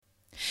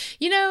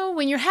You know,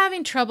 when you're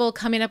having trouble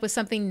coming up with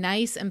something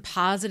nice and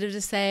positive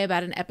to say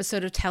about an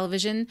episode of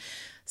television,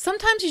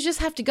 sometimes you just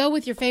have to go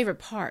with your favorite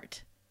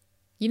part.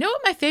 You know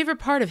what my favorite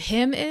part of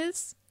him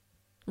is?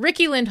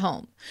 Riki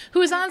Lindhome, who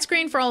is on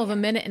screen for all of a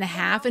minute and a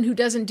half and who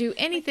doesn't do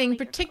anything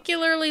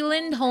particularly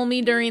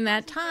Lindholmy during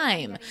that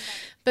time.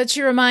 But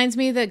she reminds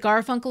me that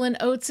Garfunkel and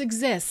Oates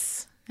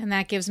exists, and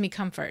that gives me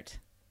comfort.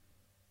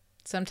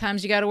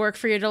 Sometimes you gotta work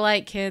for your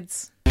delight,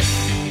 kids.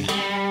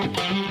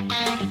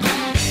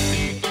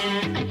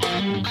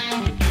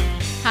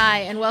 Hi,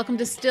 and welcome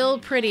to Still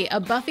Pretty, a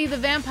Buffy the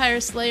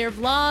Vampire Slayer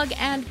vlog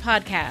and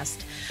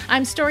podcast.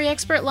 I'm story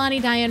expert Lonnie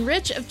Diane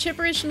Rich of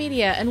Chipperish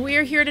Media, and we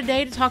are here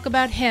today to talk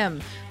about Him,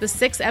 the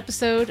 6th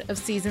episode of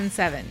Season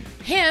 7.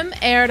 Him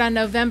aired on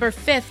November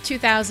 5th,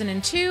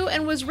 2002,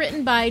 and was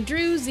written by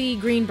Drew Z.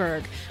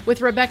 Greenberg,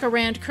 with Rebecca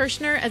Rand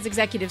Kirshner as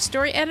executive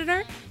story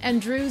editor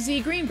and Drew Z.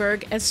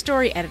 Greenberg as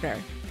story editor.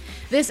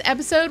 This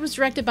episode was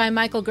directed by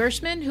Michael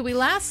Gershman, who we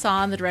last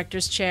saw in the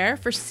director's chair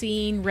for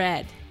Seeing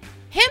Red.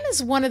 Him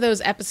is one of those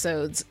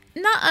episodes,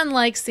 not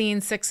unlike Scene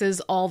 6's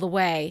All the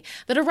Way,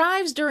 that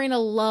arrives during a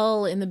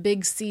lull in the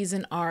big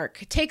season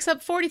arc, takes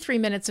up 43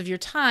 minutes of your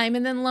time,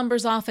 and then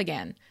lumbers off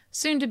again,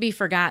 soon to be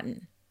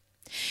forgotten.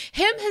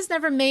 Him has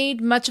never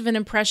made much of an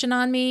impression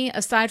on me,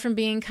 aside from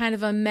being kind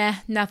of a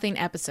meh-nothing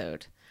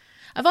episode.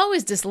 I've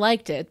always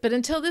disliked it, but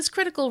until this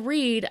critical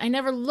read, I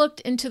never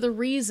looked into the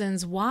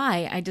reasons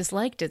why I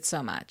disliked it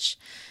so much.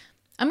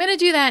 I'm going to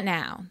do that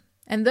now.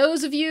 And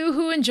those of you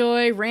who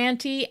enjoy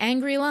ranty,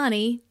 angry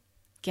Lonnie,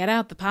 get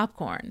out the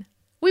popcorn.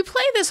 We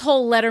play this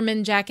whole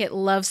Letterman jacket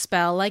love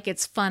spell like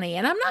it's funny,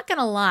 and I'm not going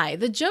to lie,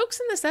 the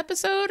jokes in this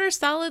episode are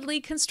solidly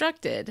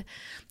constructed.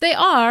 They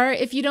are,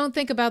 if you don't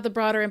think about the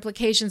broader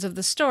implications of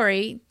the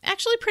story,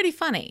 actually pretty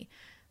funny.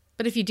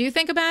 But if you do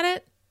think about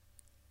it,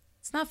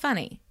 it's not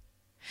funny.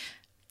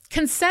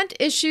 Consent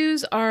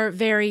issues are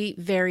very,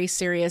 very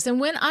serious. And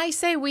when I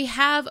say we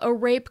have a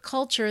rape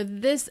culture,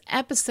 this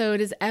episode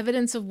is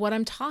evidence of what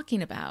I'm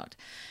talking about.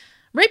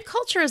 Rape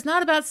culture is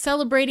not about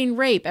celebrating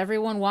rape,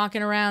 everyone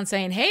walking around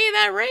saying, hey,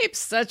 that rape's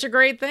such a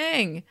great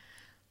thing.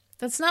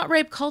 That's not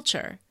rape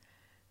culture.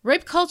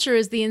 Rape culture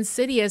is the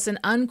insidious and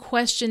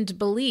unquestioned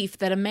belief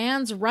that a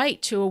man's right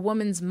to a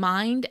woman's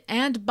mind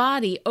and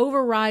body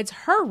overrides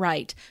her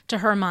right to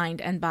her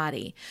mind and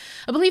body.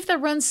 A belief that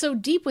runs so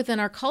deep within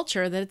our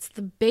culture that it's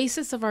the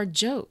basis of our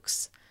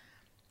jokes.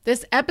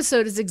 This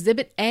episode is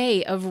Exhibit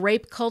A of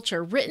rape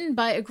culture, written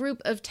by a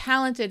group of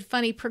talented,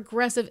 funny,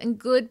 progressive, and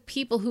good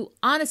people who,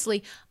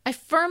 honestly, I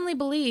firmly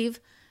believe,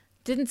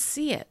 didn't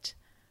see it.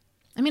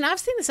 I mean, I've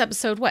seen this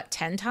episode,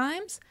 10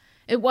 times?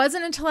 It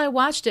wasn't until I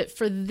watched it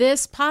for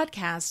this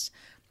podcast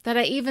that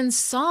I even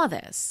saw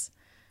this.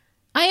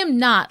 I am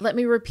not, let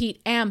me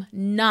repeat, am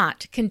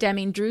not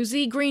condemning Drew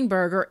Z.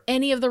 Greenberg or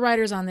any of the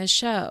writers on this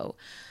show.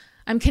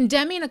 I'm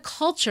condemning a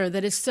culture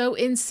that is so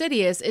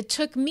insidious it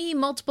took me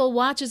multiple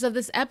watches of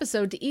this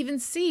episode to even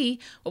see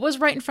what was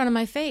right in front of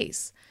my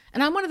face.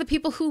 And I'm one of the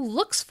people who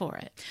looks for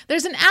it.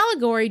 There's an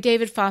allegory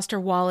David Foster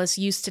Wallace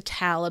used to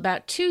tell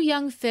about two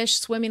young fish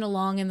swimming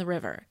along in the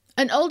river.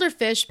 An older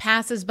fish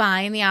passes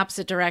by in the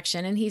opposite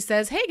direction, and he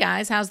says, hey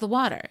guys, how's the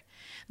water?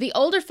 The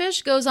older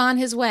fish goes on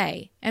his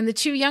way, and the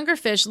two younger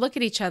fish look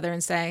at each other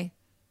and say,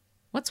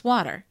 what's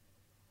water?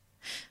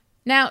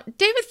 Now,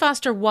 David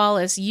Foster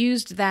Wallace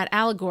used that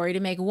allegory to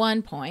make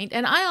one point,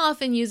 and I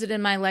often use it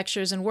in my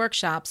lectures and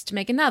workshops to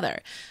make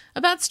another,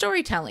 about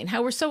storytelling,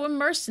 how we're so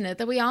immersed in it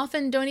that we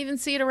often don't even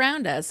see it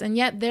around us, and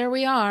yet there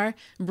we are,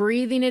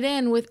 breathing it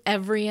in with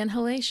every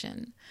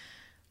inhalation.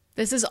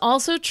 This is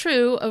also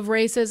true of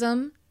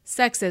racism,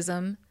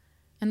 sexism,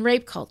 and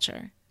rape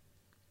culture.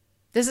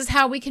 This is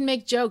how we can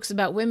make jokes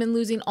about women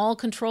losing all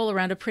control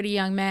around a pretty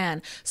young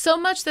man, so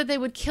much that they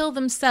would kill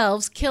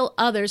themselves, kill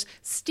others,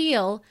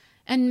 steal,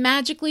 and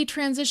magically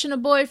transition a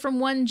boy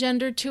from one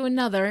gender to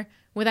another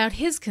without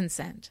his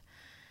consent.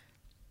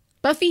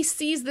 Buffy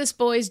sees this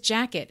boy's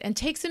jacket and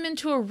takes him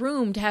into a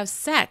room to have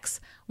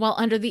sex while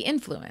under the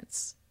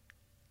influence.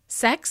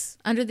 Sex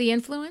under the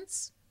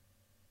influence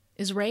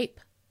is rape.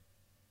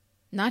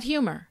 Not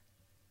humor.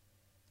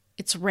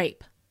 It's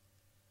rape.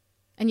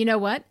 And you know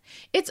what?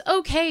 It's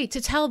okay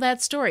to tell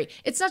that story.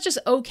 It's not just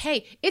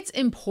okay, it's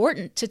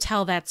important to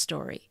tell that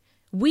story.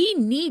 We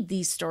need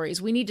these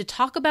stories. We need to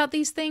talk about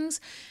these things,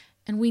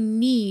 and we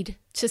need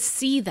to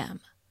see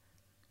them.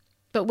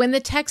 But when the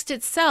text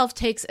itself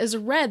takes as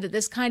read that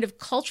this kind of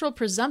cultural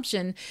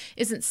presumption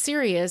isn't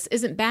serious,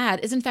 isn't bad,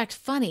 is in fact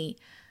funny,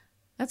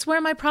 that's where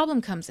my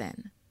problem comes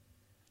in.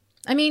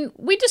 I mean,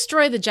 we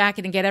destroy the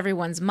jacket and get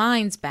everyone's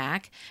minds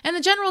back, and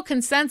the general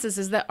consensus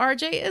is that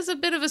RJ is a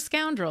bit of a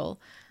scoundrel,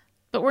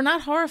 but we're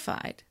not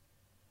horrified.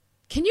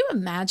 Can you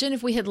imagine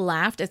if we had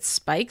laughed at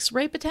Spike's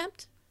rape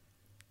attempt?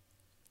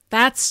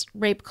 That's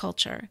rape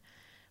culture.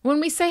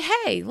 When we say,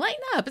 hey, lighten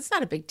up, it's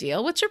not a big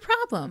deal, what's your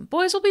problem?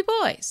 Boys will be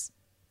boys.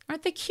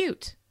 Aren't they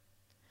cute?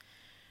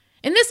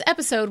 In this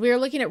episode, we are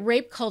looking at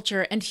rape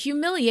culture and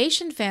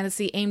humiliation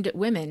fantasy aimed at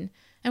women,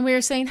 and we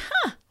are saying,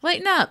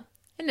 lighten up,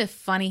 isn't it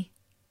funny?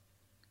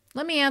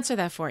 Let me answer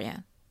that for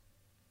you.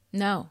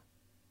 No,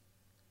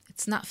 it's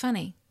It's not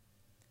funny.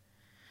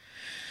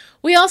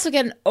 We also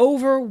get an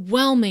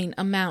overwhelming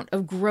amount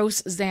of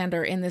gross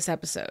Xander in this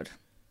episode.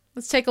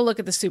 Let's take a look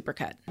at the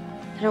supercut.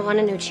 I don't want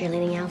a new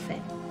cheerleading outfit.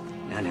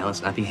 Now,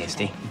 let's not be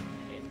hasty.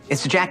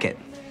 It's the jacket.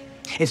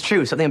 It's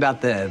true, something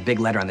about the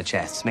big letter on the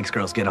chest makes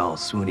girls get all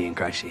swoony and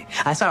crushy.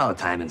 I saw it all the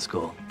time in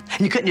school.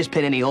 You couldn't just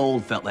pin any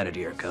old felt letter to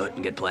your coat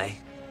and get play.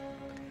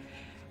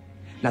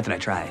 Not that I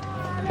tried.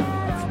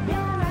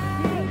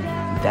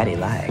 Daddy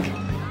like.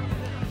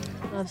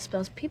 Love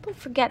spells. People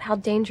forget how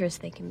dangerous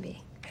they can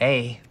be.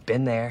 Hey,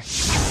 been there.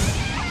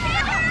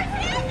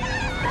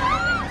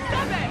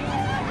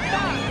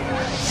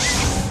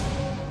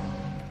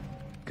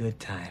 Good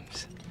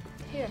times.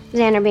 Here.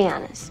 Xander, be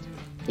honest.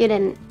 You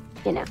didn't,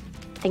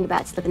 think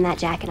about slipping that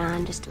jacket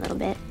on just a little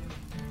bit.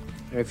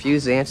 I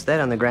refuse to answer that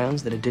on the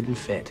grounds that it didn't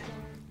fit.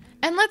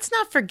 And let's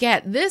not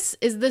forget, this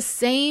is the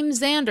same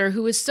Xander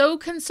who was so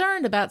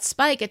concerned about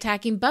Spike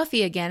attacking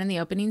Buffy again in the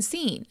opening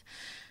scene.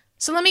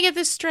 So let me get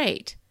this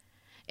straight.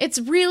 It's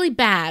really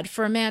bad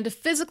for a man to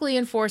physically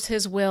enforce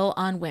his will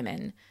on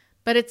women,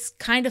 but it's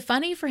kind of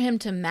funny for him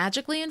to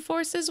magically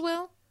enforce his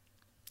will?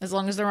 As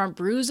long as there aren't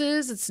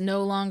bruises, it's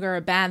no longer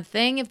a bad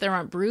thing. If there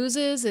aren't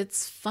bruises,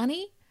 it's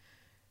funny?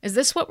 Is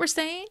this what we're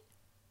saying?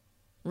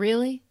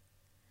 Really?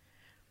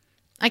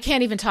 I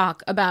can't even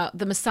talk about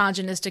the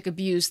misogynistic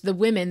abuse the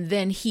women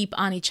then heap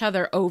on each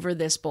other over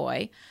this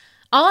boy.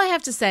 All I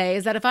have to say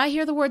is that if I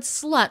hear the word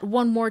slut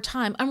one more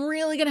time, I'm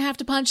really going to have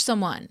to punch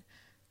someone.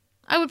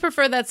 I would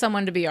prefer that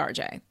someone to be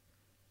RJ.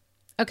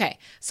 Okay,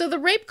 so the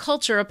rape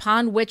culture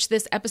upon which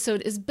this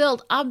episode is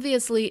built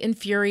obviously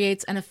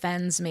infuriates and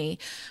offends me,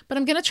 but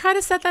I'm going to try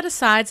to set that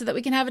aside so that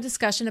we can have a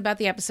discussion about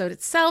the episode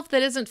itself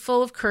that isn't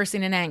full of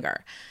cursing and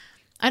anger.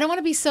 I don't want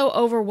to be so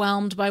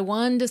overwhelmed by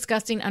one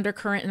disgusting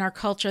undercurrent in our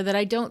culture that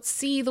I don't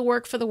see the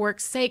work for the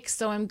work's sake,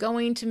 so I'm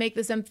going to make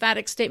this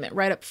emphatic statement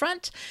right up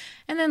front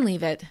and then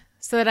leave it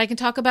so that I can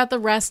talk about the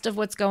rest of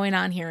what's going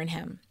on here in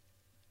him.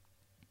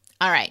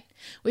 All right,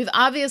 we've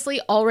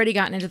obviously already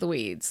gotten into the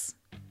weeds.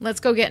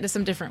 Let's go get into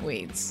some different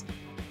weeds.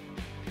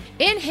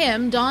 In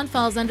him, Dawn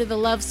falls under the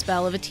love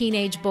spell of a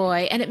teenage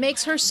boy, and it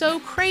makes her so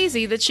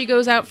crazy that she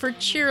goes out for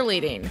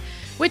cheerleading,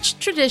 which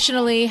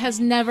traditionally has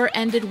never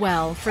ended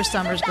well for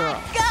Summer's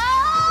girl. Go!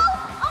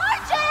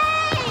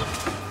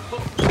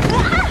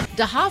 RJ!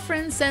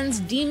 D'Hoffryn sends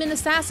demon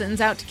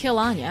assassins out to kill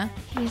Anya.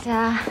 He's,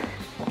 not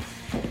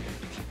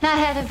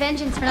had a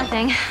vengeance for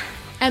nothing.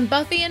 And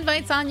Buffy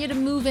invites Anya to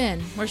move in,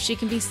 where she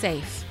can be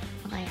safe.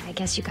 Well, I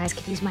guess you guys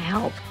could use my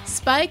help.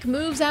 Spike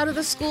moves out of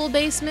the school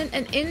basement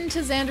and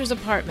into Xander's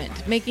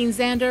apartment, making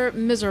Xander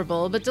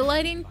miserable, but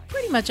delighting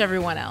pretty much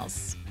everyone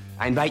else.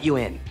 I invite you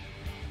in,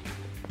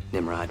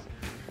 Nimrod.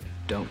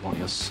 Don't want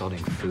your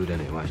sodding food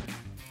anyway.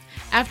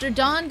 After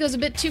Dawn goes a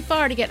bit too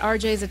far to get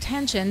RJ's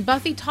attention,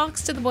 Buffy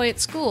talks to the boy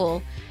at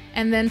school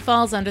and then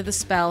falls under the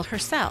spell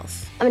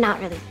herself. I'm not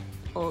really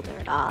older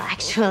at all,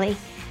 actually.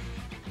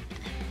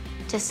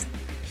 Just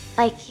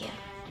like you.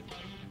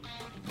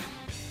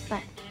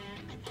 But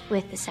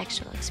with the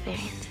sexual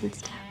experience and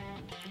stuff.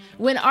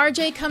 When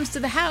RJ comes to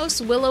the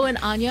house, Willow and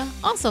Anya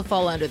also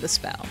fall under the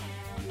spell.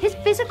 His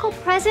physical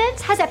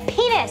presence has a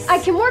penis. I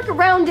can work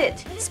around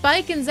it.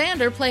 Spike and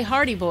Xander play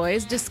Hardy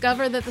Boys,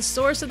 discover that the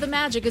source of the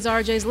magic is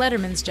RJ's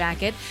Letterman's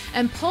jacket,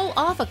 and pull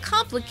off a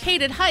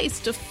complicated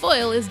heist to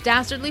foil his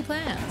dastardly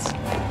plans.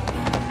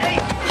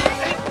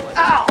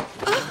 Ow!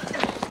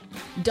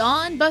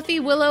 Dawn, Buffy,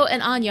 Willow,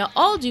 and Anya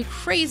all do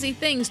crazy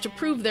things to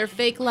prove their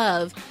fake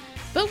love,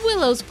 but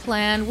Willow's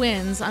plan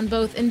wins on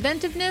both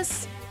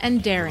inventiveness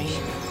and daring.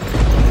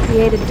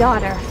 Create a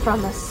daughter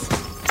from us.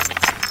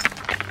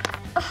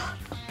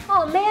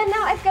 Oh man,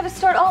 now I've got to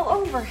start all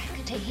over.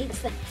 Kate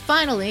hates that.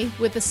 Finally,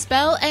 with the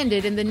spell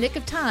ended in the nick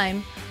of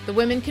time, the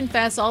women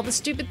confess all the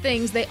stupid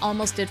things they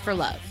almost did for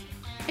love.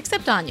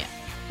 Except Anya,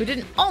 who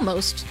didn't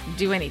almost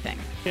do anything.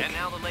 And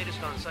now the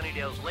latest on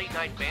Sunnydale's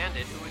late-night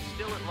bandit, who is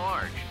still at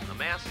large. A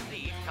masked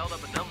thief held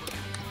up a number.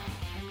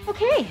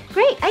 Okay,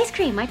 great. Ice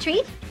cream, my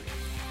treat.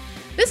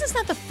 This is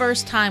not the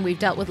first time we've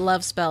dealt with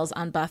love spells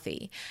on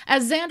Buffy.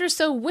 As Xander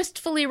so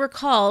wistfully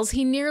recalls,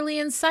 he nearly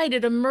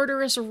incited a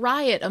murderous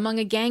riot among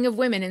a gang of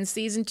women in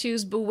Season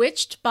 2's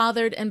Bewitched,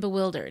 Bothered, and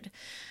Bewildered.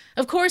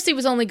 Of course, he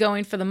was only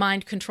going for the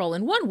mind control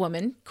in one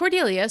woman,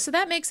 Cordelia, so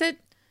that makes it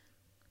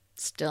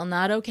still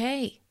not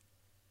okay.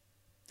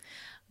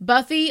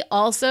 Buffy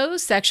also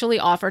sexually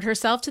offered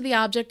herself to the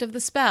object of the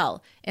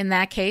spell, in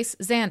that case,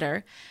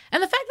 Xander,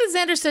 and the fact that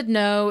Xander said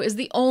no is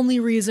the only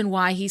reason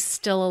why he's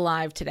still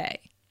alive today.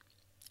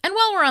 And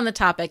while we're on the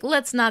topic,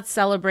 let's not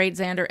celebrate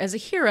Xander as a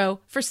hero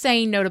for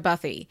saying no to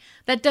Buffy.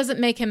 That doesn't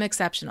make him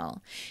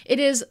exceptional.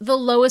 It is the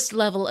lowest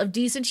level of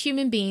decent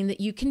human being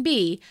that you can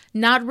be,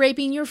 not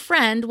raping your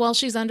friend while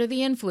she's under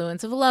the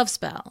influence of a love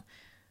spell.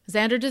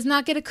 Xander does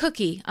not get a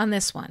cookie on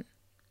this one.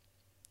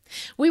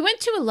 We went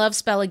to a love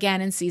spell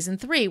again in Season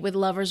 3 with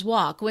Lover's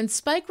Walk, when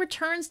Spike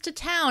returns to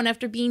town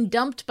after being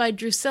dumped by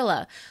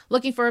Drusilla,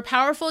 looking for a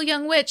powerful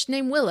young witch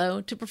named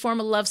Willow to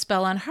perform a love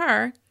spell on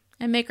her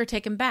and make her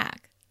take him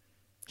back.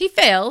 He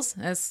fails,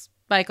 as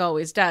Spike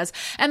always does.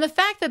 And the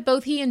fact that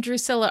both he and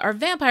Drusilla are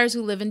vampires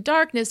who live in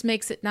darkness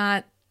makes it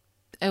not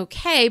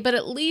okay, but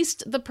at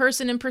least the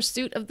person in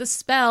pursuit of the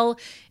spell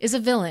is a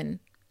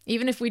villain,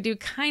 even if we do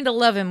kind of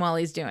love him while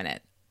he's doing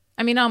it.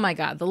 I mean, oh my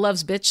God, the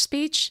loves bitch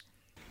speech.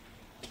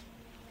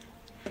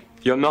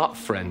 You're not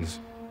friends.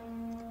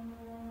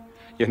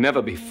 You'll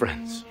never be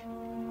friends.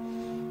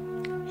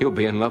 You'll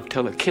be in love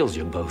till it kills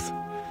you both.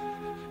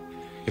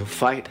 You'll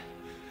fight,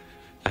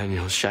 and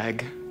you'll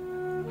shag,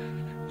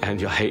 and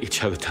you'll hate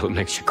each other till it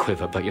makes you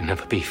quiver, but you'll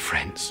never be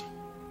friends.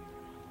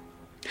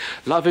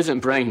 Love isn't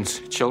brains,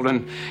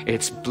 children.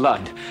 It's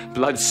blood.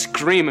 Blood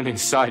screaming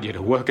inside you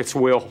to work its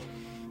will.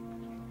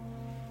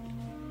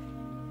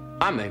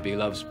 I may be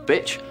love's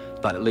bitch,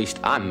 but at least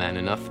I'm man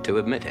enough to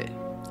admit it.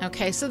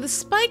 Okay, so the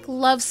Spike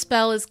love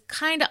spell is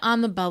kind of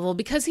on the bubble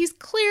because he's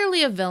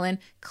clearly a villain,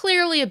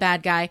 clearly a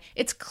bad guy.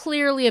 It's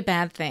clearly a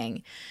bad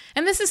thing.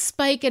 And this is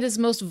Spike at his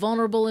most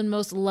vulnerable and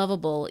most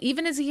lovable,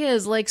 even as he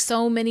is, like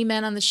so many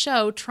men on the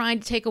show, trying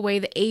to take away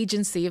the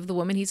agency of the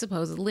woman he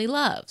supposedly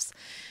loves.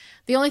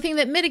 The only thing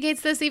that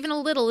mitigates this even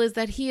a little is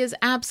that he is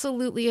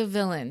absolutely a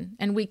villain,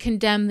 and we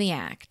condemn the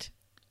act.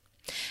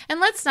 And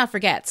let's not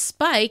forget,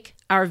 Spike,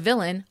 our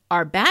villain,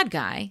 our bad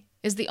guy,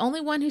 is the only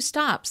one who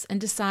stops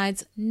and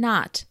decides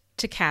not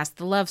to cast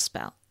the love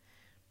spell.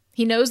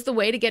 He knows the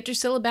way to get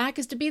Drusilla back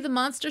is to be the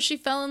monster she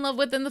fell in love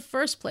with in the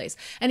first place,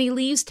 and he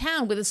leaves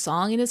town with a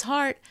song in his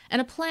heart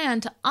and a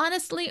plan to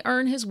honestly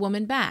earn his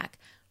woman back,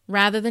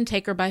 rather than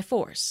take her by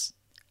force.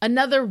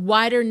 Another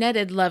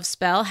wider-netted love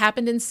spell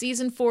happened in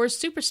Season 4's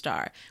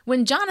Superstar,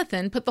 when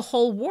Jonathan put the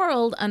whole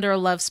world under a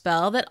love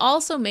spell that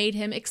also made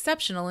him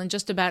exceptional in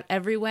just about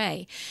every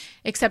way,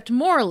 except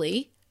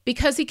morally,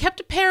 because he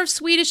kept a pair of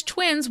Swedish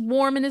twins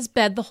warm in his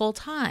bed the whole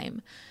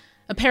time.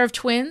 A pair of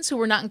twins who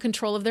were not in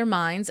control of their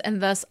minds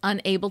and thus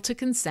unable to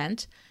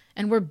consent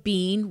and were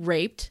being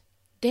raped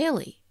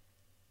daily.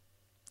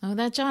 Oh,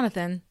 that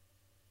Jonathan.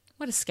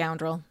 What a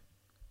scoundrel.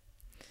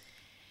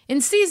 In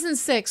Season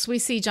 6, we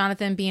see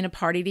Jonathan being a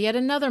party to yet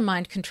another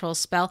mind control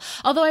spell,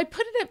 although I'd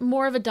put it at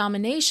more of a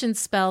domination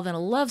spell than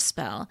a love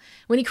spell,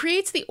 when he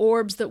creates the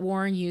orbs that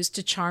Warren used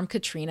to charm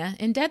Katrina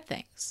in Dead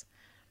Things.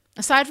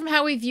 Aside from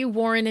how we view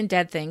Warren in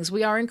Dead Things,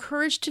 we are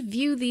encouraged to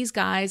view these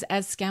guys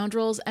as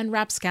scoundrels and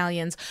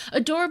rapscallions,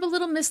 adorable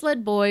little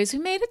misled boys who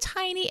made a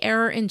tiny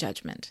error in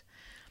judgment.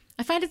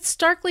 I find it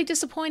starkly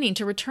disappointing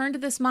to return to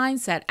this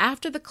mindset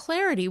after the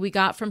clarity we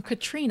got from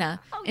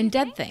Katrina in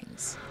Dead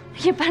Things.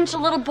 You bunch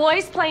of little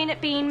boys playing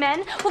at being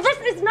men. Well, this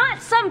is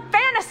not some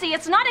fantasy.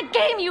 It's not a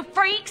game, you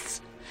freaks.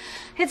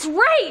 It's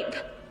rape.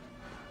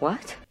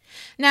 What?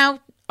 Now,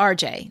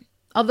 RJ,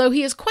 although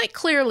he is quite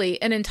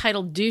clearly an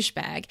entitled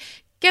douchebag,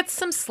 gets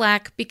some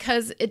slack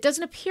because it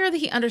doesn't appear that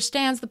he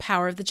understands the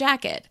power of the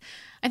jacket.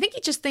 I think he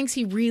just thinks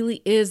he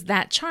really is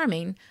that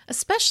charming,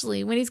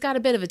 especially when he's got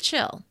a bit of a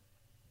chill.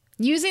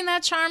 Using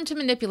that charm to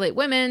manipulate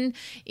women,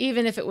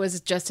 even if it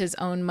was just his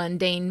own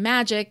mundane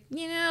magic,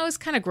 is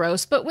kind of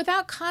gross, but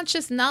without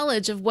conscious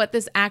knowledge of what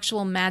this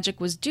actual magic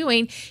was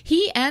doing,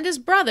 he and his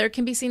brother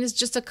can be seen as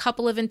just a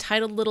couple of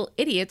entitled little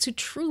idiots who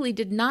truly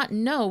did not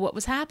know what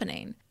was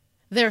happening.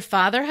 Their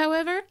father,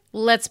 however,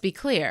 let's be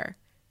clear,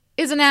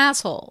 is an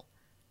asshole.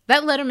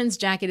 That Letterman's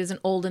jacket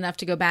isn't old enough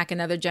to go back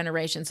another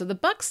generation, so the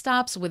buck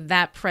stops with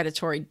that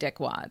predatory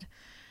dickwad.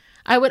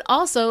 I would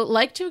also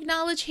like to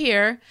acknowledge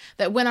here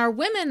that when our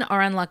women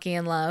are unlucky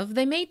in love,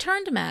 they may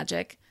turn to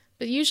magic,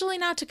 but usually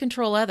not to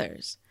control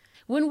others.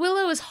 When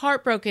Willow is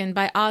heartbroken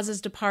by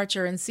Oz's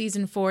departure in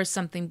Season 4's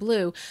Something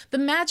Blue, the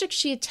magic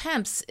she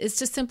attempts is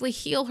to simply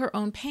heal her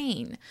own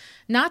pain,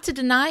 not to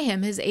deny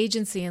him his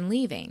agency in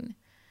leaving.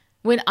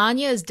 When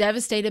Anya is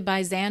devastated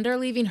by Xander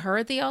leaving her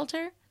at the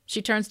altar,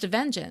 she turns to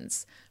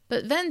vengeance.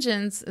 But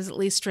vengeance is at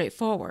least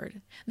straightforward.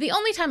 The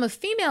only time a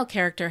female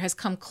character has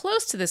come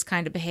close to this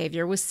kind of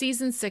behavior was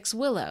Season 6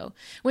 Willow,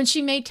 when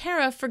she made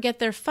Tara forget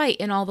their fight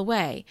in All the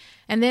Way,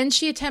 and then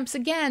she attempts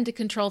again to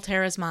control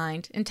Tara's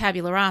mind in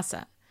Tabula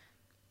Rasa.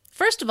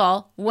 First of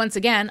all, once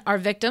again, our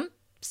victim,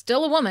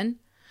 still a woman.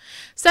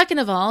 Second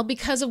of all,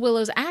 because of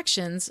Willow's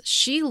actions,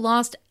 she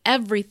lost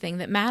everything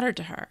that mattered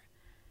to her.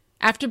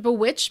 After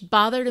Bewitched,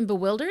 Bothered, and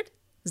Bewildered,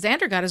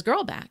 Xander got his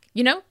girl back.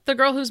 The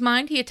girl whose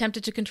mind he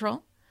attempted to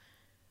control.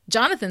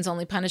 Jonathan's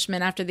only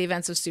punishment after the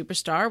events of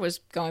Superstar was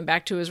going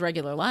back to his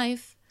regular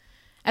life.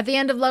 At the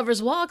end of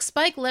Lover's Walk,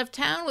 Spike left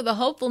town with a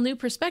hopeful new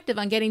perspective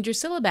on getting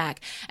Drusilla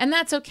back, and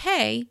that's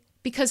okay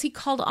because he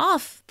called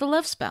off the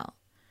love spell.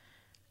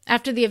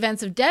 After the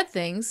events of Dead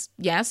Things,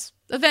 yes,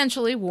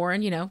 eventually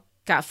Warren,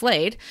 got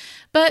flayed,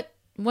 but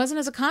it wasn't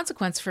as a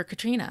consequence for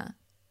Katrina.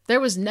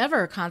 There was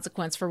never a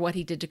consequence for what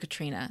he did to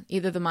Katrina,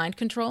 either the mind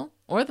control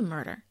or the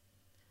murder.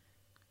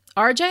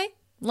 RJ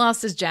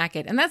lost his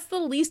jacket, and that's the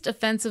least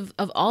offensive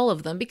of all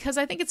of them because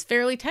I think it's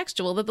fairly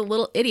textual that the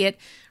little idiot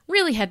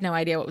really had no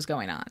idea what was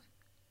going on.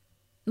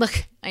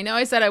 Look, I know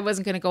I said I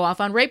wasn't going to go off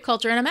on rape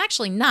culture, and I'm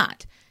actually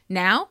not.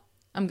 Now,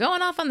 I'm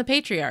going off on the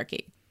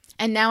patriarchy.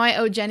 And now I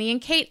owe Jenny and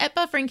Kate at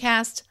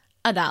Bufferingcast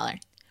 $1.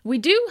 We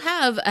do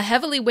have a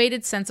heavily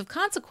weighted sense of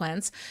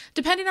consequence,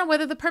 depending on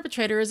whether the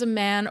perpetrator is a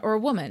man or a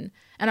woman,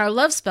 and our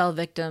love spell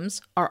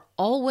victims are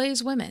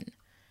always women.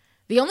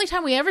 The only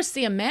time we ever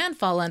see a man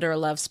fall under a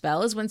love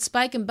spell is when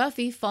Spike and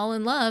Buffy fall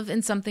in love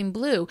in Something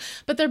Blue,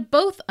 but they're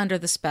both under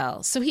the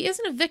spell, so he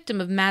isn't a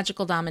victim of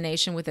magical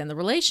domination within the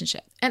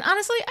relationship. And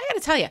honestly, I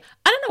gotta tell you,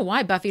 I don't know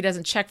why Buffy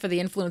doesn't check for the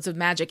influence of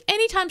magic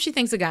anytime she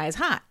thinks a guy is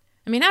hot.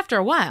 I mean, after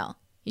a while,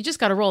 you just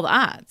gotta roll the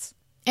odds.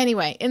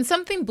 Anyway, in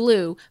Something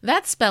Blue,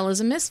 that spell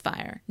is a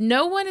misfire.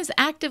 No one is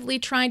actively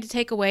trying to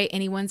take away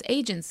anyone's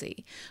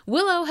agency.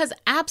 Willow has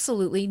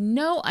absolutely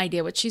no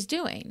idea what she's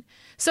doing.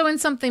 So in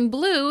Something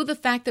Blue, the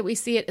fact that we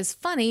see it as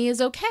funny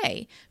is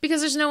okay,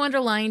 because there's no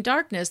underlying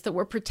darkness that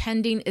we're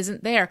pretending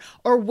isn't there,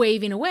 or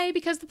waving away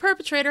because the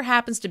perpetrator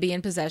happens to be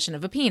in possession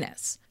of a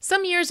penis.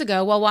 Some years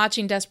ago, while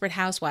watching Desperate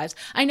Housewives,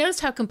 I noticed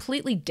how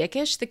completely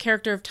dickish the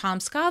character of Tom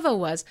Scavo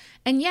was,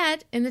 and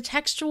yet, in the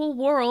textual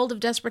world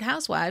of Desperate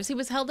Housewives, he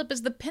was held up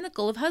as the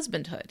pinnacle of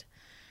husbandhood.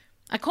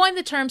 I coined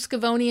the term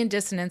Scavonian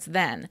dissonance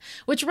then,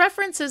 which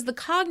references the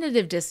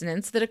cognitive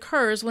dissonance that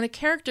occurs when a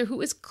character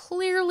who is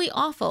clearly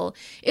awful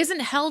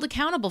isn't held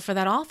accountable for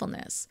that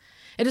awfulness.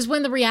 It is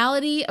when the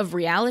reality of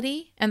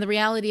reality and the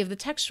reality of the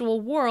textual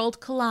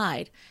world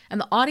collide, and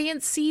the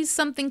audience sees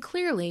something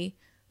clearly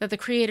that the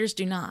creators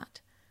do not.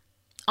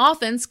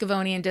 Often,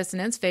 Scavonian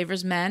dissonance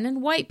favors men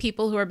and white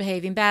people who are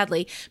behaving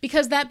badly,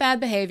 because that bad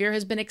behavior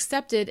has been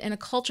accepted in a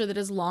culture that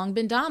has long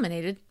been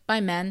dominated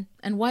by men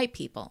and white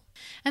people.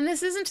 And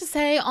this isn't to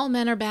say all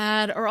men are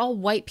bad or all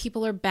white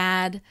people are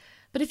bad,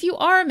 but if you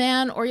are a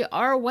man or you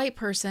are a white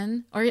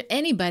person or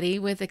anybody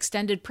with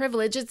extended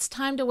privilege, it's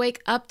time to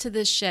wake up to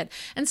this shit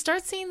and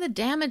start seeing the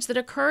damage that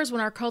occurs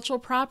when our cultural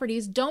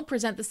properties don't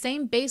present the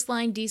same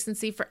baseline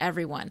decency for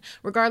everyone,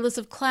 regardless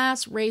of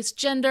class, race,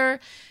 gender.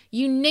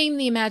 You name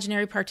the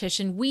imaginary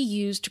partition we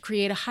use to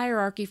create a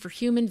hierarchy for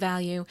human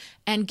value,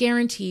 and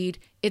guaranteed,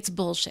 it's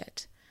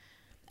bullshit.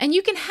 And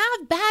you can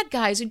have bad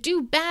guys who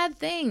do bad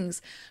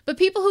things, but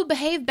people who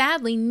behave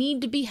badly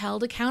need to be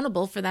held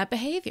accountable for that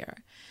behavior.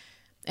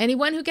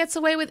 Anyone who gets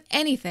away with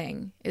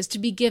anything is to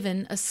be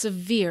given a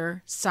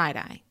severe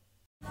side-eye.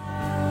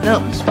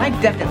 No,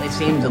 Spike definitely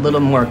seems a little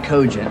more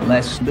cogent,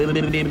 less... But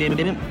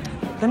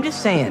I'm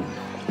just saying,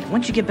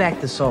 once you get back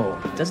the soul,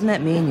 doesn't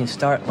that mean you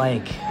start,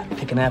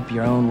 picking up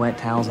your own wet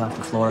towels off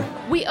the floor?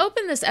 We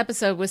open this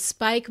episode with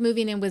Spike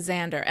moving in with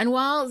Xander, and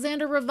while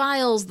Xander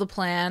reviles the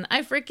plan,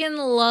 I freaking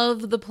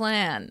love the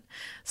plan.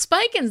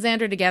 Spike and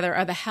Xander together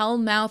are the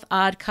hellmouth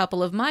odd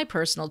couple of my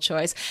personal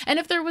choice, and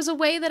if there was a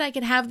way that I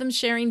could have them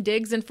sharing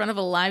digs in front of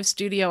a live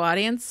studio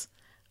audience,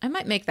 I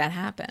might make that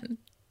happen.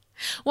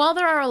 While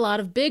there are a lot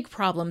of big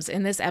problems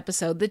in this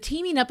episode, the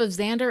teaming up of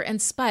Xander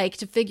and Spike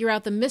to figure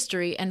out the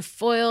mystery and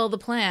foil the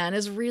plan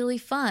is really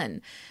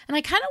fun. And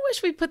I kind of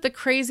wish we put the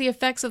crazy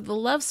effects of the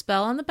love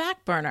spell on the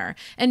back burner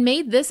and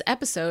made this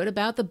episode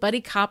about the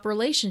buddy cop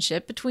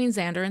relationship between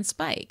Xander and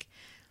Spike.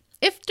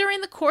 If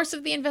during the course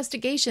of the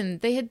investigation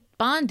they had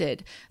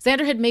bonded,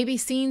 Xander had maybe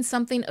seen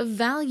something of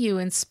value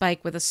in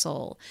Spike with a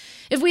soul.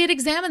 If we had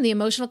examined the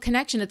emotional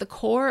connection at the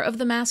core of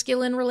the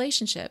masculine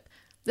relationship,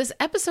 this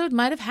episode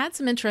might have had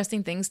some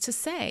interesting things to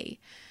say.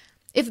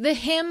 If the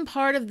him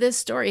part of this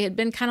story had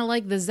been kind of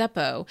like the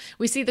Zeppo,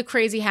 we see the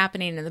crazy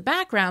happening in the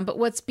background, but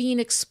what's being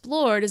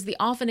explored is the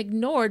often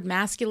ignored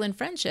masculine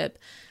friendship,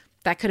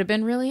 that could have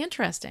been really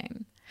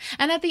interesting.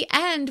 And at the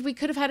end, we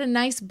could have had a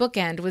nice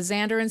bookend with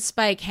Xander and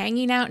Spike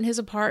hanging out in his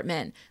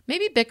apartment,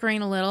 maybe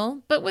bickering a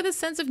little, but with a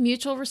sense of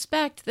mutual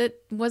respect that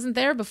wasn't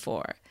there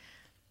before.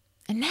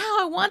 And now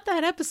I want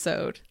that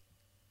episode.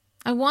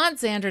 I want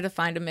Xander to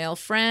find a male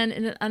friend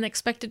in an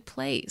unexpected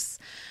place.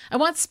 I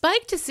want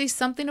Spike to see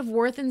something of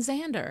worth in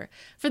Xander,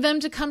 for them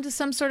to come to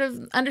some sort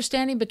of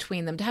understanding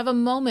between them, to have a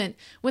moment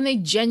when they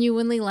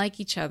genuinely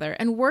like each other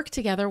and work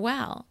together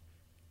well.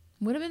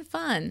 Would have been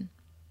fun.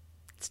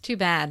 It's too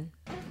bad.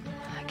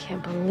 I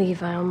can't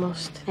believe I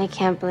almost... It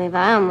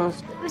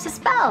was a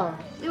spell.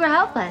 We were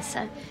helpless.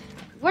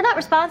 We're not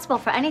responsible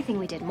for anything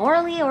we did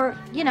morally or,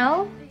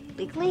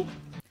 legally.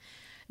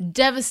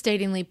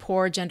 Devastatingly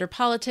poor gender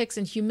politics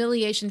and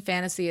humiliation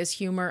fantasy as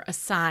humor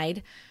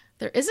aside,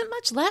 there isn't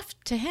much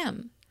left to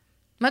him.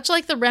 Much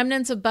like the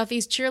remnants of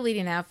Buffy's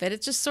cheerleading outfit,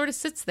 it just sort of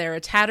sits there,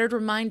 a tattered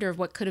reminder of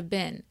what could have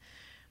been.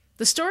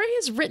 The story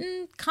is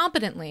written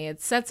competently.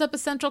 It sets up a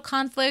central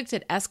conflict.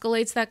 It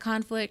escalates that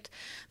conflict.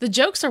 The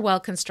jokes are well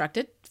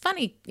constructed,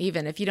 funny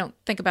even if you don't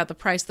think about the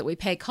price that we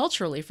pay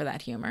culturally for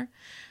that humor.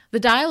 The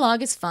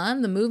dialogue is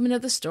fun. The movement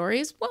of the story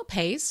is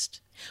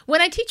well-paced.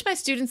 When I teach my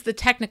students the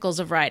technicals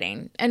of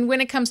writing, and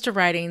when it comes to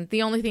writing,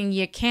 the only thing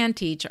you can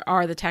teach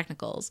are the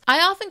technicals,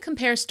 I often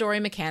compare story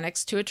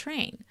mechanics to a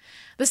train.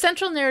 The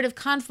central narrative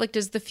conflict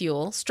is the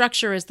fuel,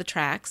 structure is the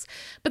tracks,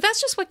 but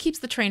that's just what keeps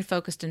the train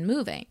focused and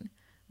moving.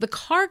 The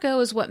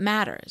cargo is what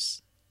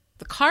matters.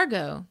 The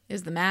cargo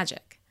is the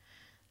magic.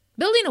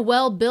 Building a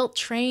well-built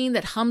train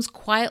that hums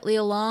quietly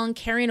along,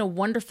 carrying a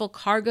wonderful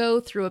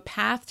cargo through a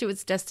path to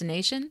its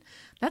destination,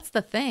 that's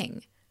the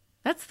thing.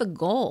 That's the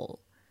goal.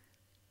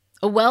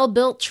 A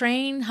well-built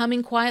train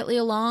humming quietly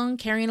along,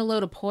 carrying a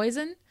load of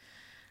poison?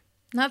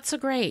 not so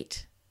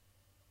great.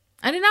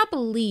 I do not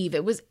believe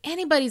it was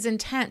anybody's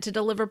intent to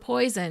deliver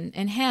poison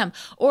in him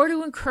or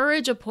to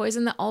encourage a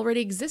poison that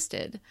already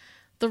existed.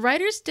 The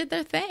writers did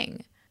their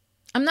thing.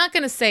 I'm not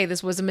going to say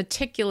this was a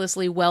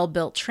meticulously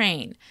well-built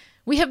train.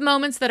 We have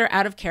moments that are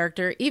out of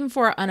character, even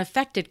for our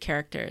unaffected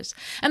characters.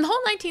 And the whole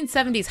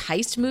 1970s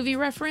heist movie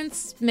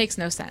reference makes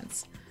no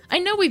sense. I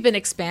know we've been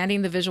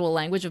expanding the visual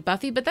language of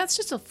Buffy, but that's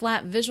just a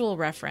flat visual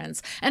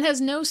reference and has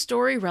no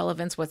story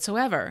relevance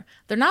whatsoever.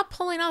 They're not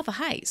pulling off a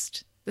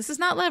heist. This is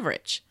not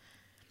Leverage.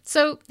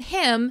 So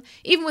him,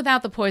 even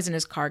without the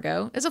poisonous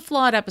cargo, is a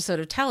flawed episode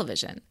of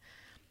television.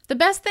 The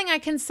best thing I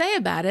can say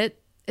about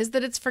it is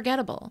that it's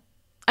forgettable.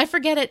 I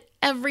forget it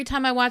every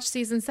time I watch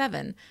season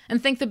 7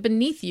 and think that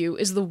Beneath You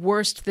is the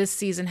worst this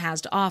season has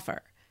to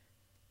offer.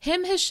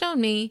 Him has shown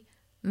me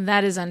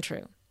that is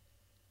untrue.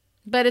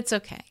 But it's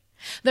okay.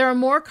 There are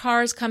more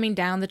cars coming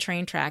down the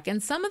train track,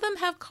 and some of them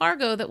have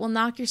cargo that will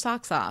knock your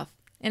socks off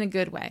in a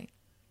good way.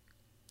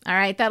 All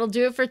right, that'll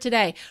do it for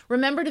today.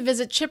 Remember to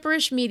visit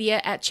Chipperish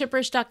Media at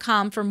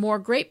chipperish.com for more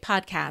great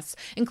podcasts,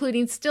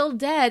 including Still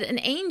Dead, an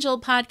Angel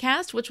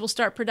podcast, which will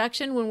start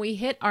production when we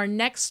hit our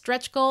next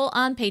stretch goal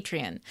on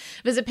Patreon.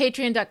 Visit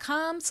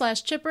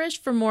patreon.com/chipperish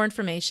for more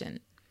information.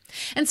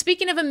 And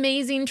speaking of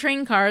amazing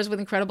train cars with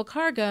incredible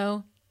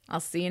cargo, I'll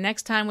see you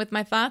next time with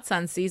my thoughts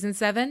on Season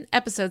 7,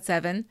 Episode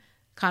 7,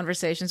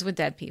 Conversations with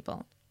Dead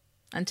People.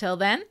 Until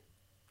then,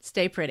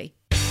 stay pretty.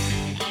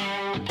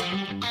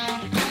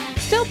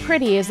 Still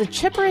Pretty is a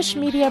Chipperish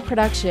Media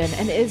production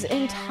and is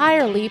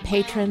entirely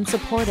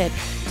patron-supported.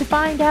 To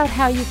find out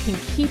how you can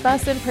keep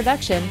us in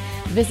production,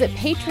 visit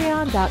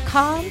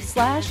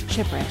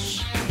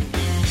patreon.com/chipperish.